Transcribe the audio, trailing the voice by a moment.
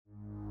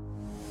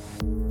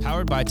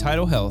Powered by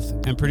Tidal Health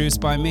and produced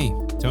by me,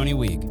 Tony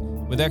Weig,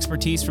 with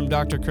expertise from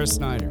Dr. Chris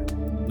Snyder.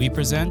 We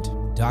present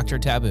Dr.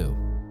 Taboo.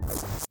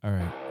 All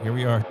right, here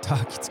we are.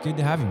 Doc, it's good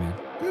to have you, man.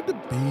 Good to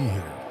be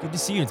here. Good to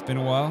see you. It's been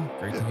a while.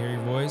 Great to hear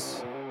your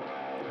voice.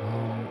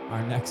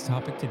 Our next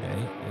topic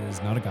today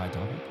is not a guy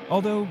topic,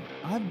 although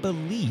I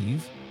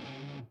believe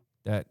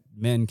that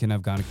men can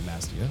have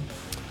gynecomastia.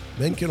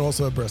 Men can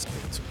also have breast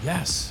cancer.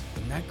 Yes.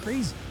 Isn't that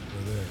crazy?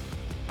 They're there.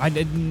 I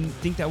didn't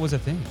think that was a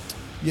thing.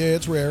 Yeah,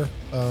 it's rare.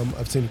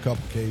 I've seen a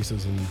couple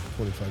cases in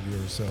 25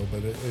 years or so,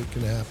 but it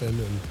can happen.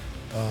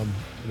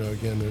 And,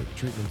 again, the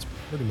treatment's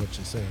pretty much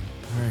the same.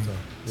 All right.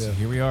 So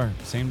here we are.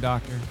 Same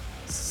doctor.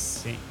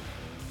 Same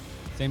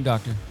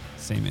doctor.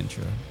 Same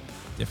intro.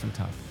 Different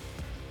topic.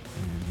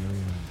 And here we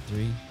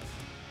are. 3,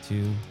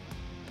 2,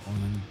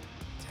 1.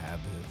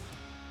 Taboo.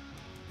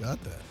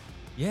 Got that.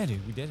 Yeah,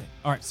 dude, we did it.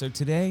 All right, so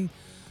today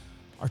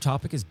our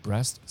topic is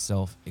breast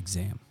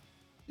self-exam.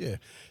 Yeah,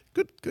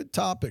 good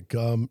topic.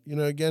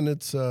 Again,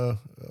 it's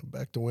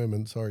back to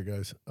women. Sorry,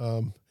 guys.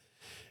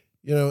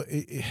 You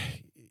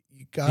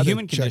got the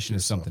human condition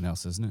is something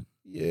else, isn't it?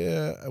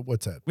 Yeah.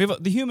 What's that? We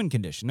have the human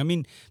condition. I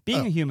mean,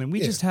 being a human,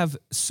 we just have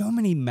so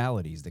many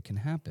maladies that can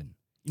happen.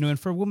 And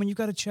for a woman, you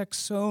got to check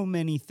so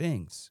many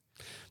things.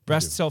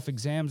 Breast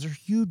self-exams are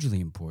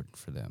hugely important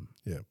for them.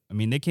 Yeah. I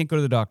mean, they can't go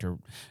to the doctor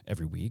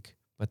every week,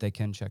 but they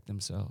can check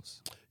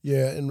themselves.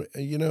 Yeah, and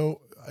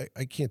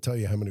I can't tell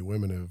you how many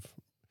women have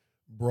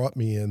brought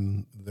me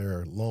in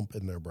their lump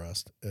in their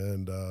breast,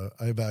 and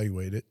I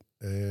evaluate it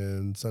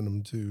and send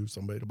them to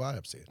somebody to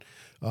biopsy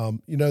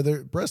it.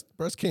 Their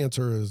breast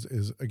cancer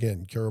is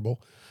again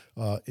curable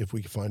if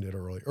we can find it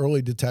early.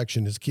 Early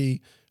detection is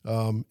key.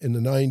 In the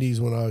 90s,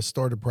 when I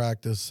started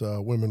practice,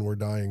 women were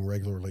dying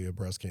regularly of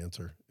breast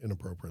cancer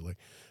inappropriately,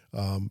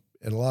 and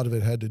a lot of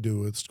it had to do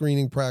with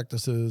screening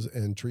practices,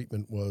 and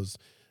treatment was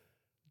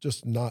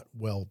just not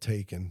well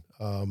taken.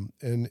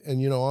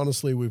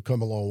 Honestly, we've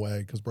come a long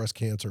way because breast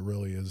cancer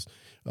really is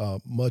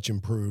much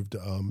improved.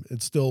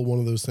 It's still one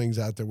of those things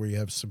out there where you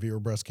have severe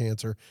breast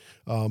cancer.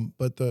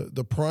 But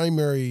the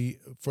primary,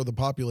 for the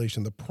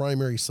population, the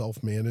primary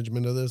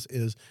self-management of this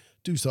is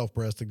do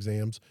self-breast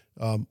exams.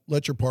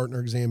 Let your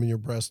partner examine your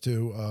breast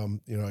too.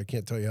 I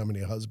can't tell you how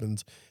many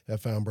husbands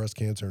have found breast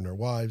cancer in their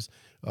wives.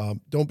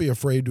 Don't be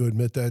afraid to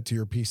admit that to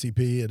your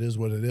PCP. It is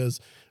what it is.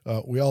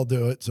 We all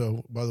do it.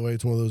 So, by the way,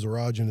 it's one of those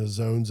erogenous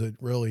zones that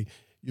really,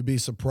 you'd be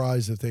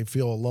surprised if they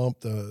feel a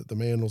lump. The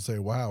man will say,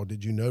 wow,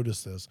 did you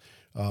notice this?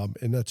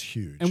 And that's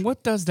huge. And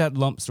what does that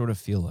lump sort of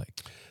feel like?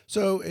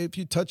 So if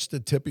you touch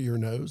the tip of your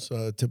nose,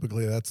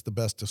 typically that's the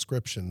best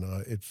description.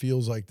 It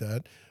feels like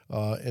that.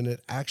 And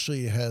it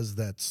actually has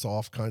that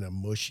soft kind of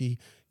mushy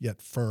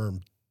yet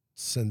firm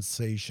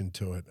sensation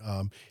to it.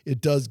 It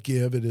does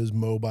give. It is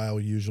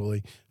mobile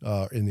usually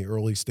in the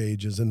early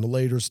stages. In the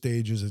later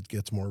stages, it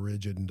gets more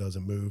rigid and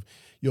doesn't move.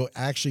 You'll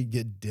actually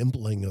get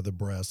dimpling of the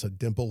breast, a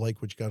dimple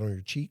like what you got on your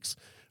cheeks.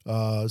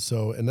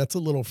 And that's a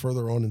little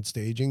further on in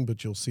staging,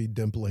 but you'll see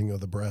dimpling of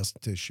the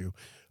breast tissue.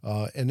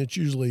 And it's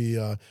usually,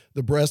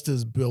 the breast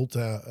is built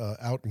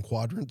out in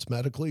quadrants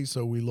medically.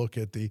 So we look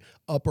at the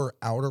upper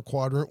outer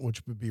quadrant,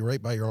 which would be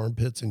right by your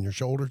armpits and your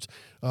shoulders.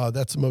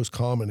 That's the most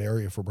common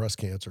area for breast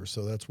cancer.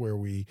 So that's where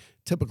we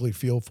typically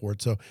feel for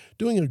it. So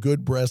doing a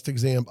good breast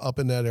exam up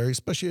in that area,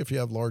 especially if you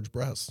have large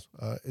breasts,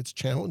 it's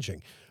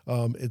challenging.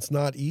 It's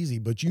not easy,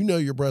 but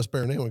your breast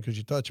bearing anyway because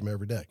you touch them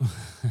every day.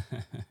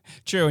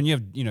 True, and you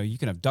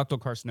can have ductal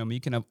carcinoma, you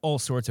can have all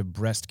sorts of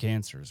breast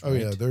cancers. Right? Oh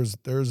yeah,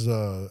 there's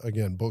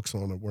again books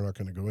on it we're not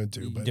going to go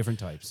into, but different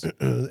types.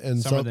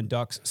 and some are the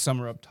ducts,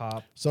 some are up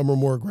top. Some are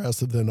more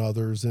aggressive than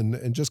others,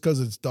 and just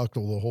because it's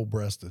ductal, the whole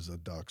breast is a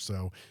duct.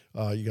 So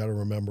you got to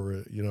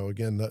remember,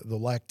 again, the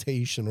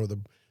lactation or the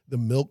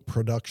milk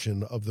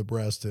production of the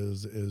breast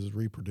is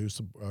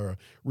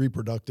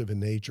reproductive in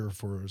nature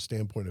for a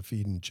standpoint of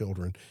feeding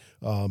children.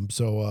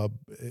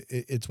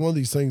 It's one of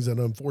these things that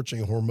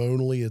unfortunately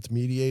hormonally it's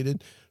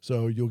mediated.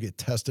 So you'll get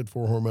tested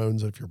for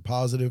hormones if you're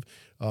positive.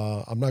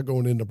 I'm not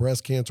going into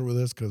breast cancer with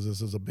this because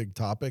this is a big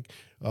topic.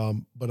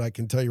 But I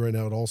can tell you right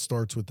now, it all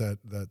starts with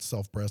that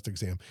self-breast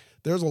exam.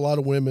 There's a lot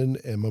of women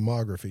and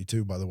mammography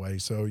too, by the way.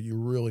 So you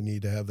really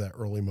need to have that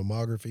early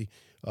mammography,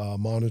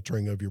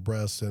 monitoring of your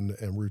breasts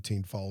and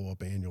routine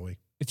follow-up annually.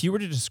 If you were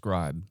to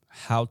describe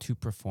how to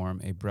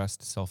perform a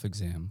breast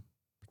self-exam,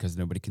 because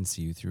nobody can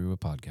see you through a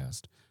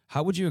podcast,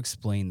 how would you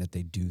explain that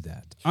they do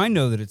that? I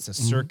know that it's a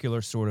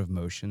circular sort of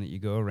motion that you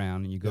go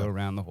around and you go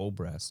around the whole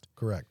breast.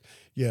 Correct.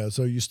 Yeah,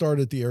 so you start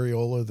at the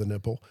areola of the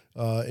nipple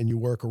and you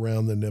work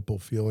around the nipple,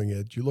 feeling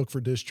it. You look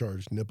for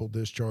discharge, nipple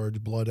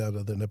discharge, blood out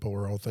of the nipple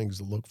are all things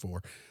to look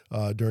for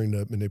during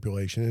the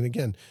manipulation. And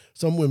again,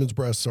 some women's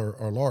breasts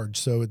are large,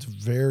 so it's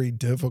very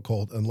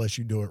difficult unless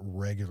you do it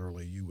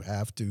regularly. You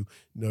have to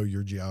know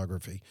your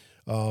geography.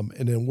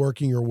 And then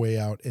working your way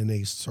out in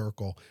a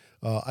circle.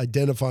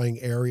 Identifying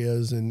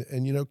areas and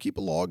keep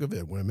a log of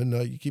it, women.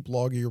 You keep a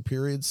log of your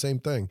periods, same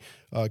thing.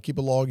 Keep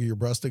a log of your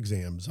breast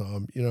exams.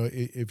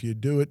 If you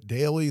do it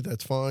daily,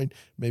 that's fine.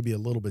 Maybe a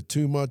little bit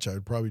too much.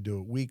 I'd probably do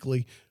it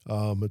weekly.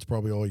 It's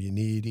probably all you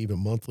need. Even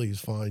monthly is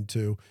fine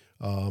too.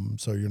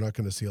 So you're not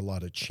going to see a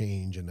lot of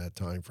change in that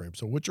time frame.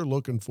 So what you're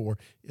looking for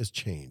is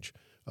change.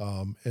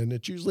 And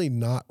it's usually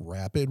not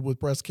rapid with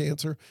breast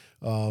cancer.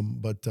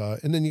 And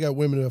then you got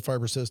women who have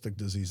fibrocystic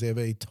disease. They have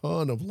a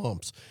ton of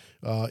lumps,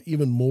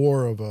 even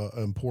more of an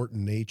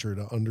important nature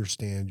to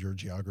understand your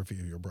geography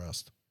of your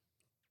breast.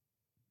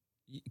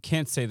 You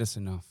can't say this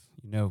enough.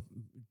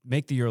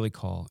 Make the early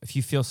call. If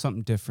you feel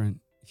something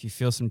different, if you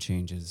feel some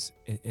changes,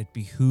 it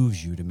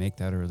behooves you to make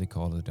that early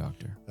call to the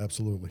doctor.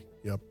 Absolutely.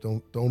 Yep.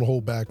 Don't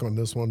hold back on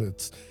this one.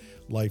 It's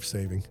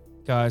life-saving.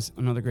 Guys,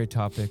 another great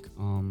topic.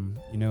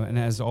 And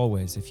as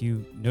always, if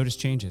you notice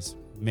changes,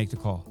 make the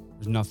call.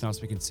 There's nothing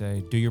else we can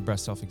say. Do your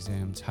breast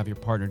self-exams. Have your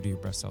partner do your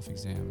breast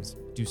self-exams.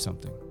 Do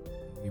something.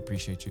 We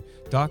appreciate you.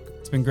 Doc,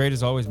 it's been great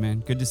as always,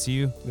 man. Good to see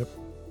you. Yep.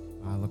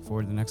 I look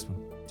forward to the next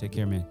one. Take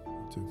care, man.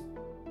 You too.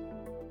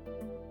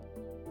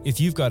 If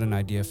you've got an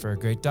idea for a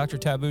great Dr.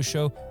 Taboo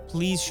show,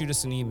 please shoot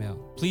us an email.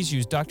 Please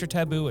use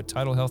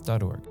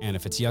drtaboo@tidalhealth.org. And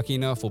if it's yucky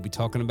enough, we'll be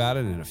talking about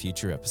it in a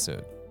future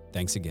episode.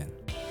 Thanks again.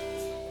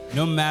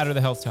 No matter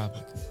the health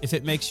topic, if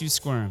it makes you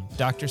squirm,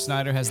 Dr.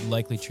 Snyder has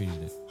likely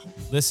treated it.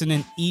 Listen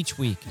in each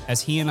week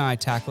as he and I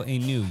tackle a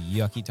new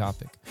yucky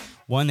topic,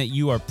 one that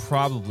you are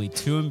probably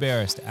too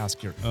embarrassed to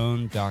ask your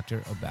own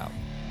doctor about.